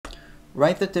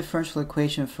Write the differential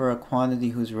equation for a quantity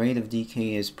whose rate of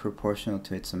decay is proportional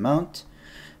to its amount.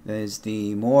 That is,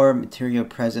 the more material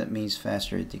present means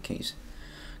faster it decays.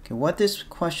 Okay, what this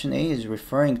question A is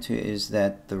referring to is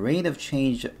that the rate of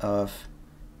change of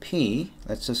P,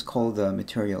 let's just call the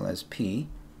material as P,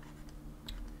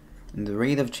 and the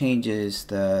rate of change is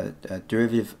the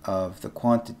derivative of the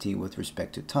quantity with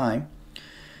respect to time,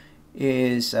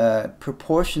 is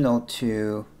proportional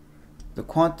to the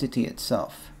quantity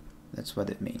itself. That's what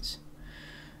it means.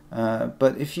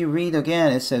 But if you read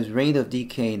again, it says rate of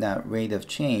decay, not rate of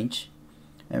change.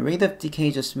 And rate of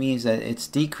decay just means that it's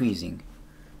decreasing.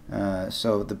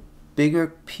 So the bigger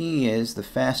P is, the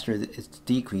faster it's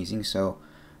decreasing. So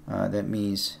that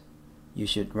means you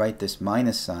should write this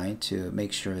minus sign to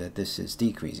make sure that this is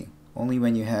decreasing. Only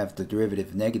when you have the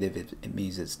derivative negative, it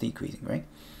means it's decreasing, right?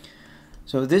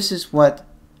 So this is what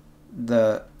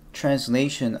the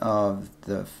translation of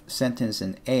the sentence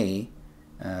in A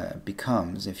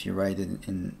becomes if you write it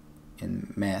in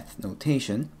math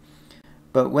notation.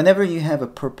 But whenever you have a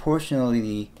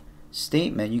proportionality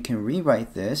statement, you can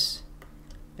rewrite this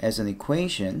as an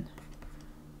equation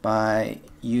by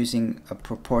using a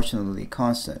proportionality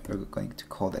constant. We're going to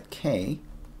call that K.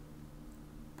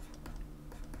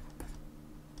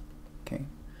 Okay,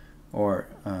 or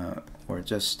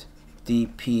just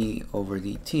dP over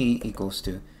dt equals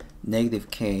to negative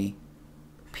kp,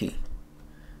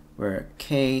 where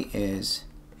K is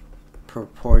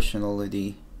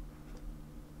proportionality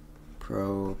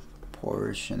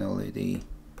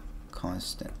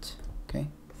constant. Okay,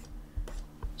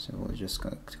 so we're just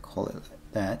going to call it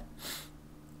that.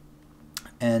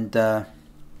 And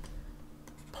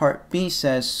part B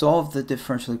says solve the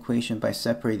differential equation by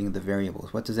separating the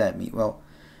variables. What does that mean? Well,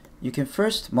 you can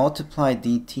first multiply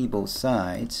dt both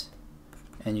sides,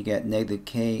 and you get negative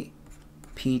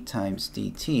kp times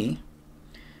dt,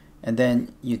 and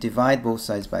then you divide both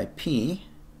sides by p,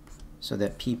 so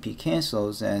that pp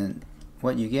cancels, and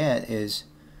what you get is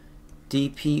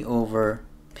dp over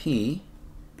p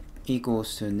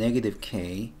equals to negative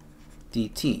k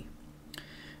dt.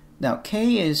 Now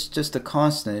k is just a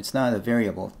constant, it's not a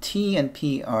variable. T and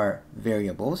p are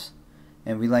variables,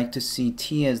 and we like to see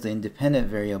t as the independent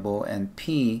variable and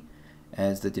p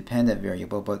as the dependent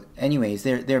variable, but anyways,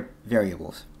 they're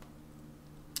variables.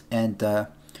 And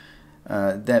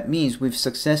that means we've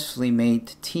successfully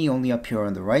made t only appear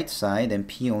on the right side and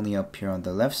p only appear on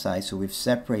the left side, so we've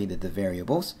separated the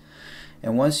variables.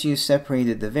 And once you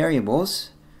separated the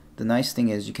variables, the nice thing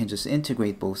is you can just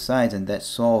integrate both sides, and that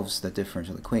solves the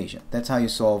differential equation. That's how you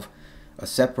solve a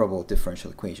separable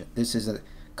differential equation. This is a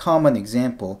common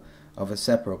example of a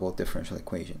separable differential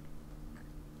equation.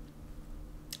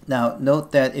 Now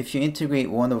note that if you integrate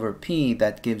 1 over p,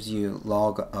 that gives you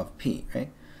log of p,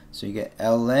 right? So you get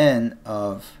ln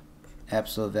of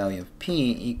absolute value of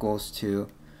p equals to,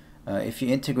 if you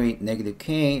integrate negative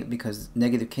k, because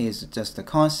negative k is just a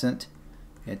constant,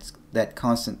 it's that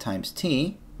constant times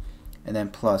t, and then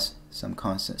plus some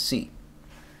constant c.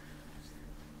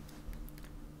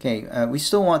 Okay, we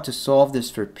still want to solve this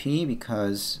for p,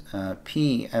 because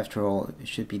p, after all,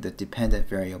 should be the dependent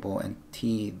variable and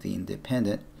t the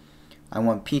independent. I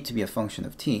want p to be a function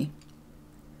of t.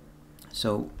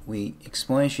 So we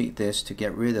exponentiate this to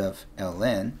get rid of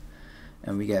ln,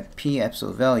 and we get p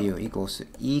absolute value equals to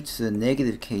e to the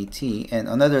negative kt. And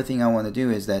another thing I want to do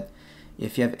is that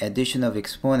if you have addition of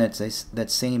exponents,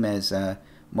 that's same as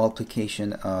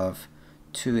multiplication of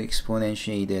two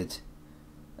exponentiated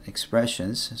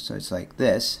expressions. So it's like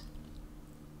this,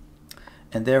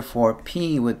 and therefore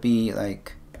p would be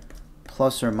like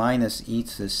plus or minus e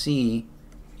to the c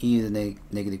e to the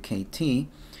negative kt,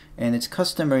 and it's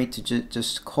customary to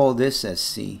just call this as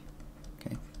c.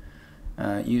 Okay,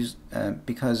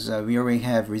 because we already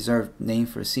have reserved name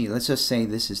for c. Let's just say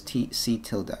this is c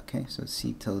tilde. Okay, so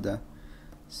c tilde,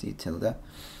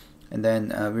 and then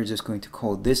we're just going to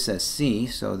call this as c,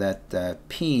 so that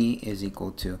p is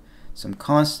equal to some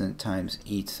constant times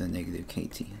e to the negative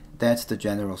kt. That's the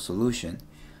general solution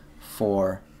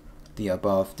for the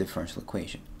above differential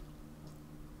equation.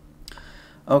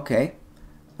 Okay,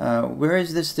 where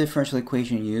is this differential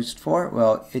equation used for?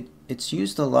 Well, it's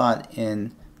used a lot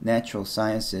in natural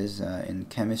sciences, in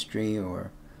chemistry,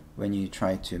 or when you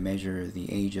try to measure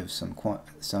the age of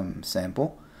some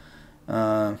sample.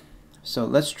 So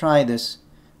let's try this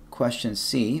question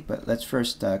C, but let's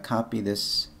first copy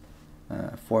this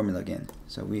formula again.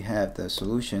 So we have the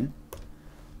solution,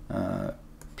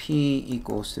 P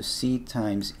equals to C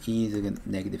times e to the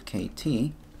negative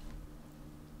kt,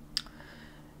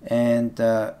 and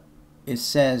it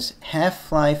says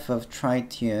half-life of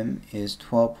tritium is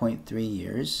 12.3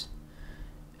 years.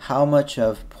 how much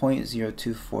of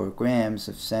 0.024 grams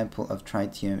of sample of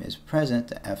tritium is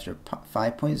present after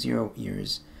 5.0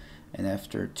 years and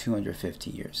after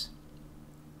 250 years.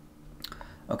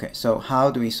 Okay, so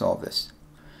how do we solve this?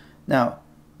 Now,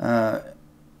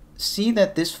 see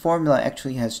that this formula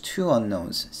actually has two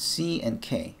unknowns, C and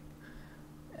K.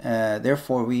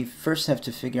 Therefore, we first have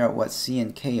to figure out what C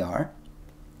and K are.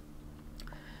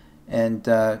 And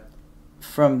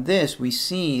from this, we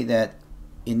see that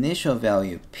initial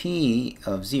value P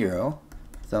of 0,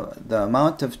 the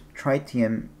amount of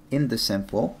tritium in the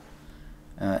sample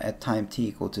at time t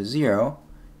equal to 0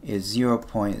 is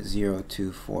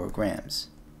 0.024 grams.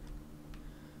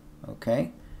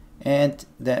 Okay, and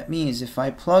that means if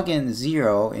I plug in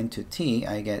 0 into t,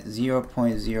 I get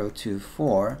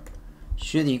 0.024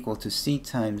 should equal to c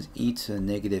times e to the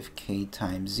negative k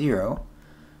times 0,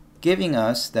 giving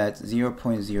us that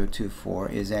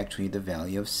 0.024 is actually the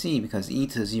value of c, because e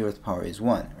to the 0th power is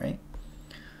 1, right?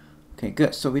 Okay,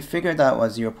 good. So we figured out what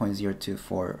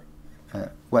 0.024,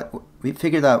 we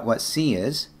figured out what c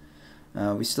is.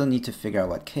 We still need to figure out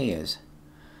what k is.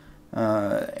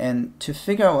 And to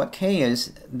figure out what k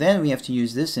is, then we have to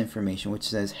use this information, which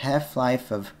says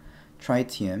half-life of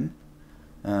tritium,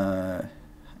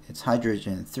 it's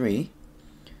hydrogen 3,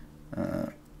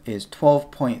 is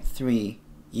 12.3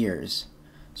 years.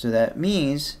 So that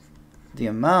means the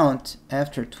amount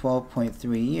after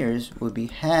 12.3 years would be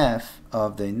half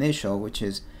of the initial, which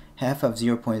is half of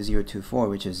 0.024,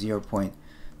 which is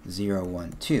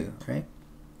 0.012, right?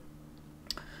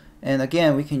 And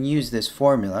again, we can use this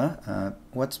formula.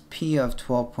 What's P of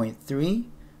 12.3?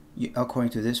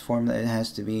 According to this formula, it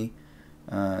has to be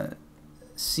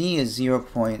C is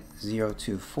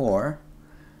 0.024,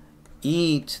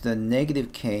 e to the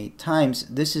negative k times,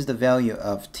 this is the value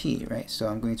of t, right? So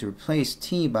I'm going to replace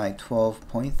t by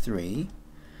 12.3.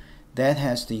 That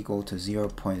has to equal to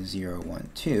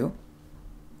 0.012.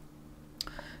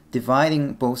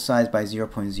 Dividing both sides by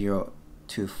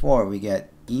 0.024, we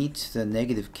get e to the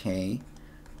negative k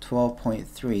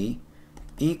 12.3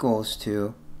 equals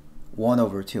to 1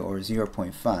 over 2, or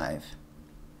 0.5.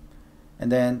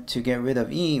 And then to get rid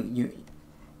of e,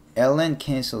 ln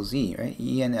cancels e, right?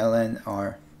 E and ln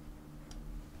are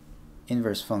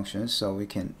inverse functions, so we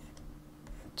can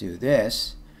do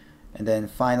this. And then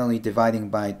finally, dividing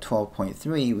by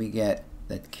 12.3, we get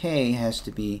that k has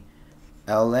to be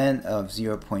ln of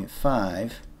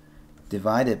 0.5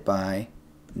 divided by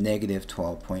negative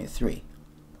 12.3.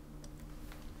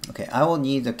 Okay, I will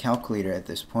need a calculator at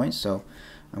this point, so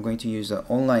I'm going to use an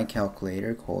online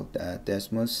calculator called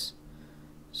Desmos.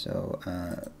 So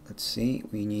let's see,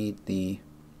 we need the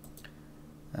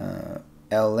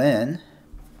ln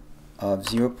of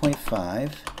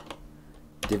 0.5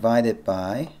 divided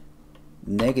by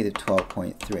negative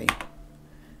 12.3,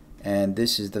 and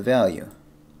this is the value.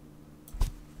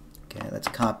 Okay, let's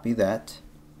copy that,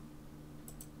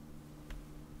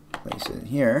 place it in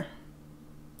here.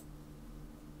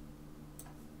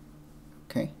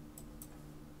 Okay,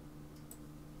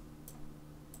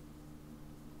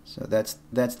 so that's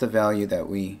the value that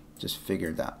we just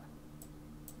figured out.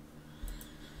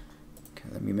 Okay,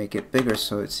 let me make it bigger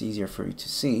so it's easier for you to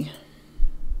see.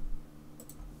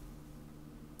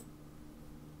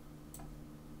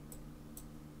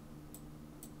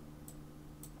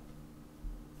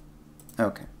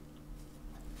 Okay,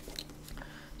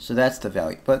 so that's the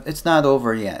value, but it's not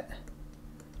over yet.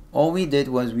 All we did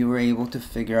was we were able to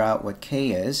figure out what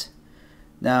k is.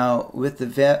 Now, with the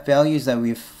values that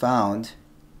we've found,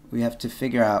 we have to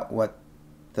figure out what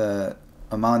the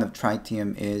amount of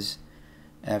tritium is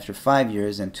after 5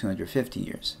 years and 250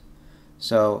 years.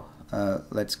 So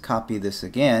let's copy this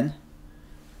again.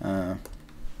 Let's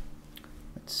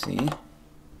see.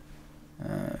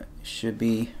 Should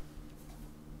be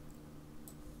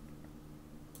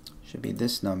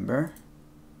this number.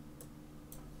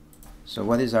 So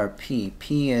what is our P?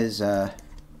 P is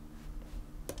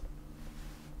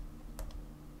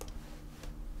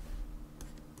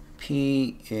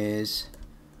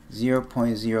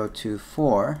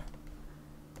 0.024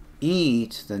 e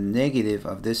to the negative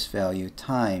of this value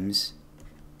times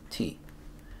t.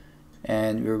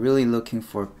 And we're really looking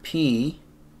for P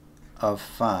of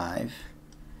 5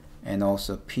 and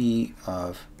also P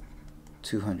of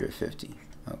 250.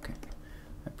 Okay.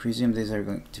 I presume these are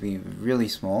going to be really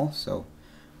small, so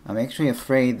I'm actually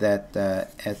afraid that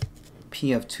at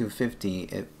P of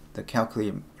 250, the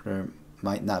calculator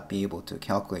might not be able to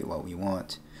calculate what we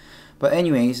want. But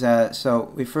anyways,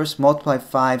 so we first multiply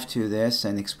 5 to this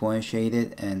and exponentiate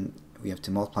it, and we have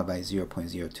to multiply by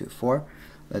 0.024.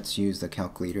 Let's use the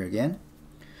calculator again.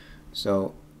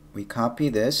 So we copy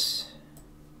this,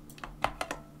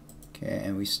 Okay,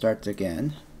 and we start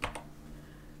again.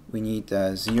 We need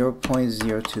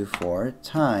 0.024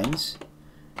 times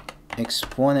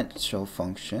exponential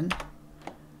function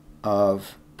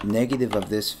of negative of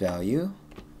this value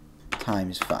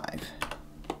times 5.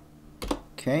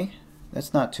 Okay,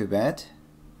 that's not too bad.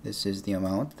 This is the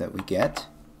amount that we get.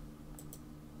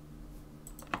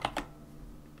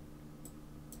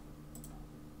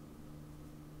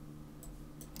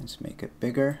 Let's make it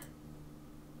bigger.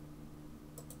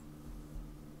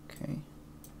 Okay.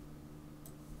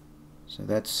 So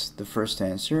that's the first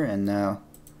answer, and now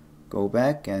go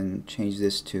back and change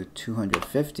this to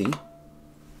 250.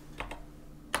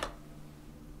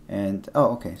 And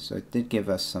oh, okay, so it did give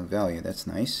us some value. That's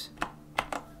nice.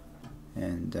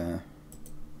 And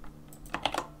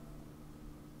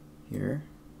here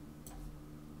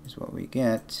is what we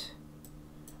get.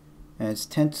 And it's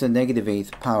 10 to the negative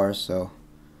 8th power, so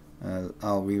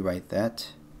I'll rewrite that.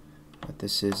 But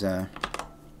this is, if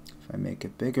I make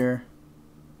it bigger,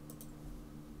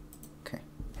 okay.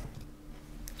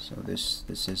 So this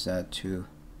is to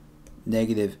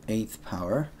negative 8th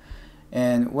power.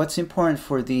 And what's important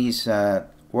for these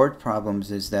word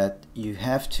problems is that you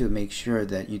have to make sure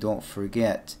that you don't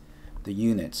forget the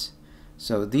units.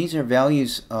 So these are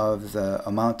values of the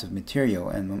amount of material,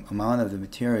 and the amount of the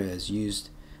material is used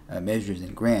measured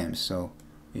in grams. So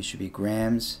it should be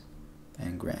grams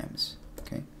and grams.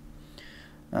 Okay.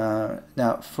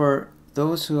 Now, for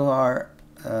those who are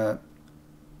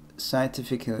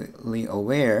scientifically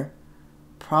aware,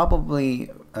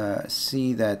 probably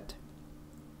see that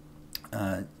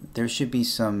there should be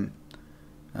some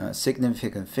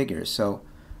significant figures. So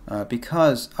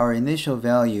because our initial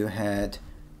value had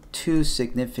 2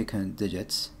 significant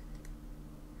digits,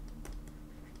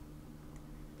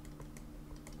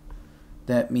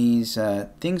 that means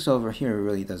things over here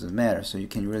really doesn't matter. So you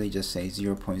can really just say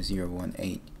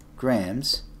 0.018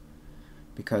 grams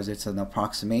because it's an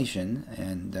approximation,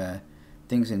 and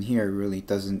things in here really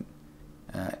doesn't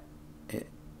it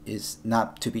is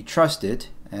not to be trusted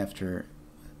after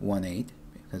 1/8,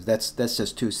 because that's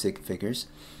just 2 sig figures.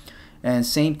 And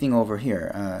same thing over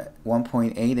here.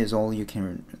 1.8 is all you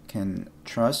can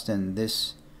trust, and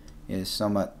this is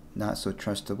somewhat not so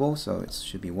trustable, so it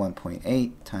should be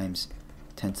 1.8 times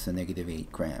 10 to the negative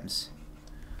 8 grams.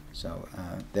 So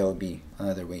that would be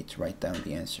another way to write down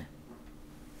the answer.